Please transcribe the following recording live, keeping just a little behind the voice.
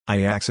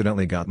I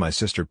accidentally got my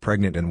sister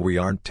pregnant and we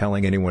aren't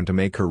telling anyone to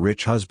make her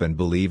rich husband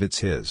believe it's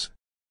his.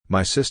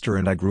 My sister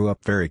and I grew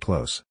up very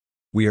close.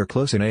 We are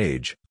close in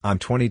age, I'm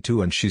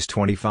 22 and she's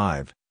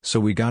 25,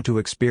 so we got to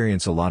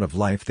experience a lot of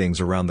life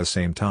things around the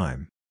same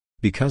time.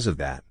 Because of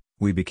that,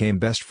 we became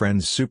best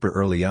friends super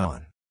early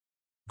on.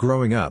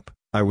 Growing up,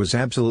 I was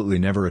absolutely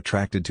never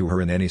attracted to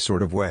her in any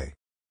sort of way.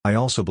 I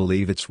also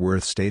believe it's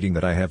worth stating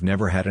that I have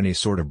never had any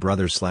sort of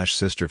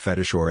brother/sister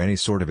fetish or any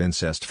sort of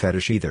incest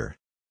fetish either.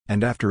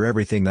 And after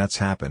everything that's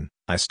happened,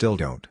 I still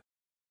don't.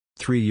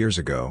 3 years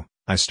ago,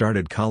 I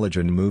started college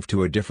and moved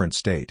to a different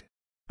state.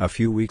 A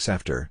few weeks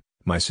after,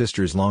 my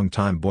sister's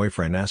longtime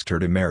boyfriend asked her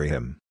to marry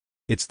him.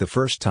 It's the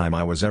first time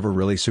I was ever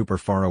really super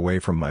far away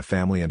from my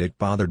family and it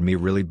bothered me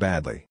really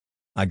badly.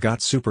 I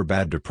got super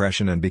bad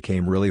depression and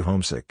became really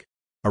homesick.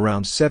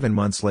 Around 7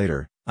 months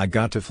later, I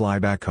got to fly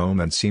back home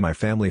and see my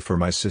family for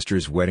my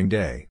sister's wedding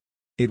day.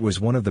 It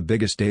was one of the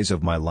biggest days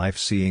of my life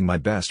seeing my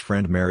best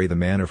friend marry the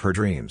man of her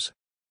dreams.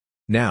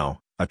 Now,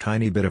 a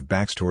tiny bit of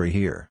backstory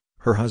here,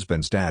 her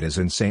husband's dad is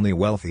insanely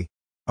wealthy.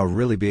 A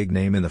really big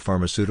name in the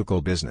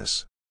pharmaceutical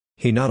business.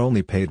 He not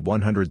only paid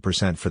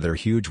 100% for their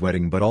huge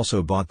wedding but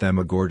also bought them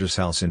a gorgeous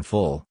house in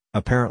full,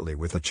 apparently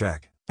with a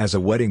check, as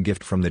a wedding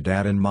gift from the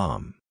dad and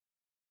mom.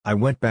 I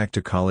went back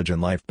to college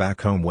and life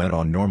back home went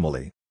on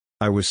normally.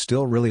 I was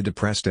still really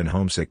depressed and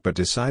homesick but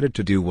decided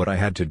to do what I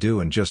had to do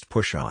and just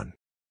push on.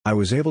 I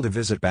was able to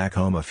visit back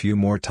home a few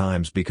more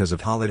times because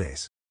of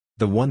holidays.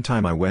 The one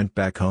time I went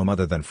back home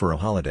other than for a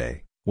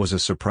holiday, was a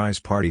surprise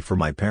party for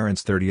my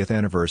parents' 30th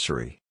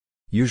anniversary.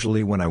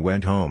 Usually when I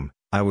went home,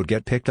 I would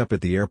get picked up at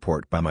the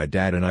airport by my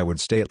dad and I would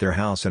stay at their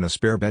house in a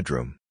spare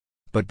bedroom.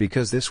 But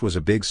because this was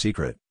a big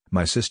secret,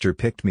 my sister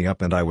picked me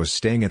up and I was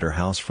staying at her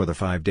house for the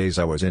 5 days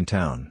I was in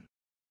town.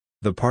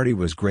 The party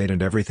was great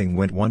and everything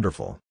went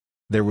wonderful.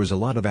 There was a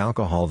lot of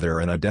alcohol there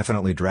and I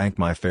definitely drank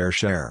my fair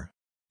share.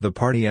 The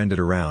party ended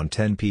around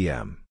 10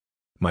 p.m.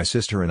 My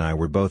sister and I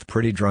were both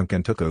pretty drunk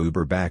and took a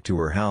Uber back to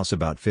her house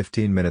about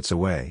 15 minutes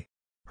away.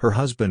 Her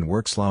husband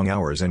works long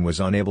hours and was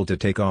unable to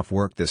take off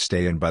work this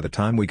day and by the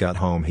time we got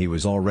home he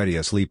was already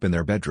asleep in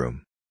their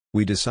bedroom.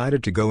 We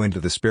decided to go into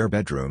the spare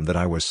bedroom that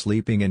I was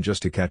sleeping in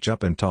just to catch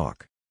up and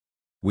talk.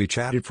 We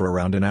chatted for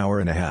around an hour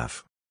and a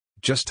half.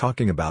 Just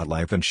talking about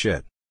life and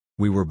shit.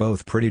 We were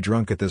both pretty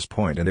drunk at this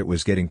point and it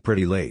was getting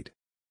pretty late.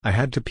 I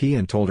had to pee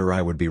and told her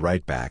I would be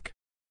right back.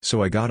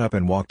 So I got up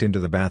and walked into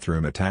the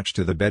bathroom attached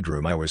to the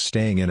bedroom I was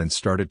staying in and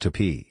started to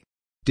pee.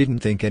 Didn't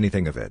think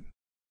anything of it.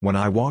 When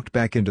I walked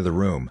back into the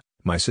room,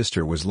 my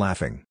sister was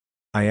laughing.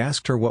 I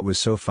asked her what was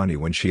so funny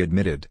when she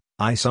admitted,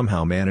 "I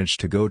somehow managed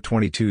to go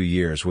 22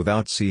 years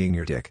without seeing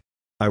your dick."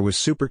 I was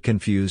super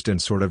confused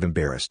and sort of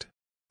embarrassed.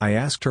 I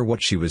asked her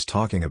what she was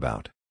talking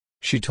about.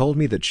 She told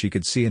me that she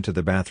could see into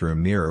the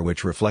bathroom mirror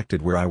which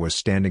reflected where I was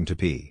standing to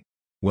pee.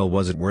 Well,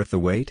 was it worth the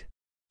wait?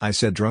 I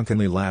said,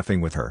 drunkenly laughing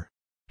with her.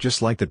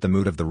 Just like that, the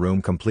mood of the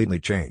room completely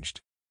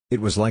changed.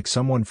 It was like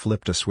someone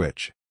flipped a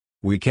switch.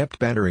 We kept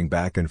bantering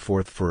back and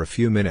forth for a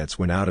few minutes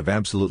when out of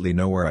absolutely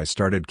nowhere I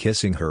started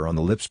kissing her on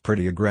the lips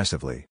pretty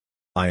aggressively.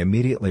 I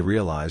immediately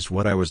realized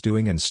what I was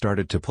doing and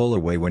started to pull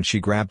away when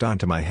she grabbed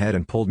onto my head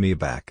and pulled me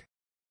back.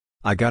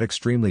 I got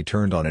extremely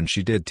turned on and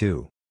she did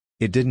too.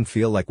 It didn't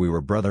feel like we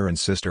were brother and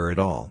sister at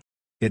all.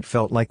 It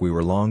felt like we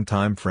were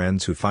longtime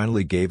friends who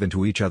finally gave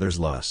into each other's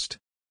lust.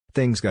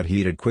 Things got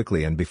heated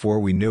quickly and before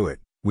we knew it,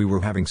 we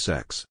were having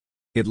sex.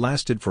 It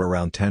lasted for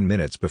around 10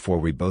 minutes before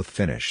we both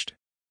finished.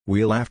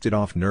 We laughed it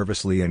off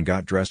nervously and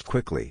got dressed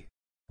quickly.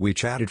 We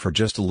chatted for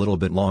just a little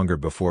bit longer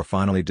before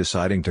finally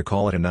deciding to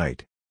call it a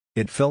night.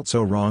 It felt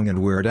so wrong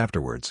and weird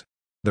afterwards.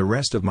 The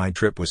rest of my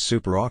trip was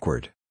super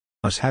awkward.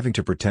 Us having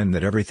to pretend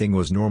that everything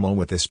was normal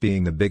with this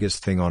being the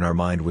biggest thing on our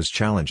mind was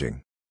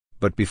challenging.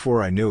 But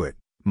before I knew it,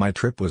 my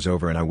trip was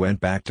over and I went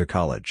back to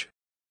college.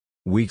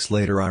 Weeks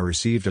later I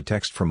received a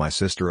text from my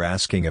sister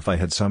asking if I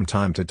had some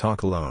time to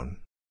talk alone.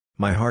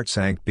 My heart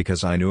sank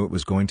because I knew it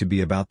was going to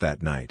be about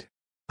that night.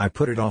 I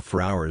put it off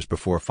for hours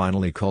before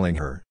finally calling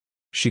her.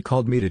 She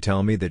called me to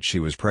tell me that she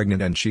was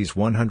pregnant and she's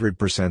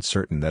 100%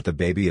 certain that the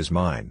baby is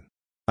mine.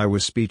 I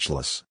was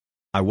speechless.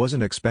 I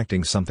wasn't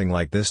expecting something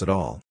like this at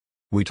all.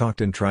 We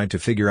talked and tried to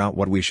figure out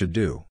what we should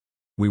do.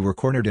 We were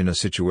cornered in a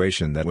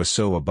situation that was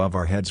so above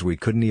our heads we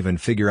couldn't even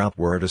figure out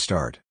where to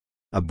start.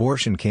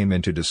 Abortion came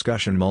into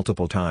discussion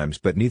multiple times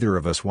but neither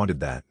of us wanted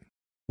that.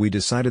 We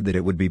decided that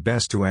it would be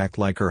best to act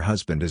like her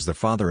husband is the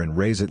father and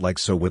raise it like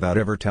so without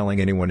ever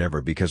telling anyone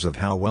ever because of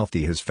how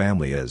wealthy his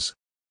family is.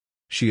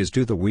 She is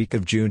due the week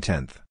of June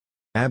 10th.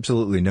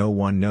 Absolutely no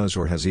one knows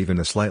or has even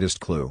the slightest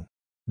clue.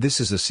 This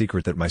is a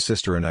secret that my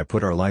sister and I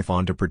put our life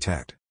on to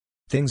protect.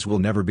 Things will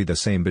never be the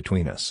same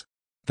between us.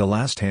 The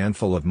last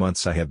handful of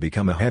months I have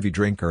become a heavy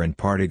drinker and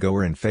party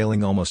goer and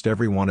failing almost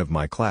every one of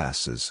my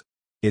classes.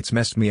 It's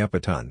messed me up a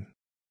ton.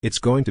 It's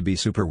going to be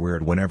super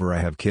weird whenever I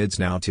have kids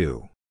now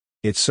too.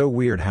 It's so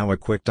weird how a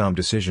quick dumb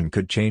decision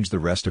could change the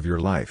rest of your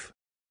life.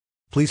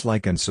 Please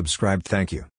like and subscribe, thank you.